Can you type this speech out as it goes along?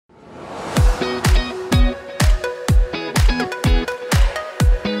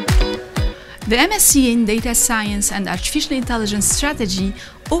The MSc in Data Science and Artificial Intelligence Strategy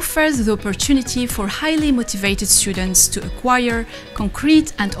offers the opportunity for highly motivated students to acquire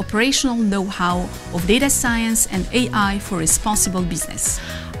concrete and operational know-how of data science and AI for responsible business.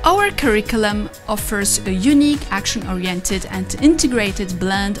 Our curriculum offers a unique, action-oriented and integrated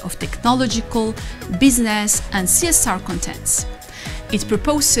blend of technological, business and CSR contents. It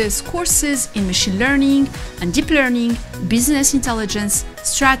proposes courses in machine learning and deep learning, business intelligence,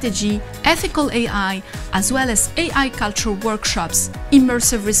 strategy, ethical AI, as well as AI culture workshops,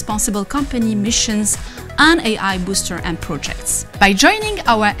 immersive responsible company missions, and AI booster and projects. By joining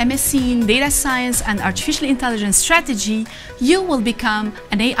our MSc in Data Science and Artificial Intelligence Strategy, you will become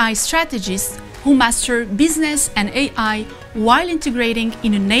an AI strategist who master business and AI while integrating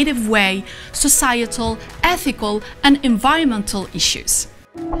in a native way societal, ethical, and environmental issues.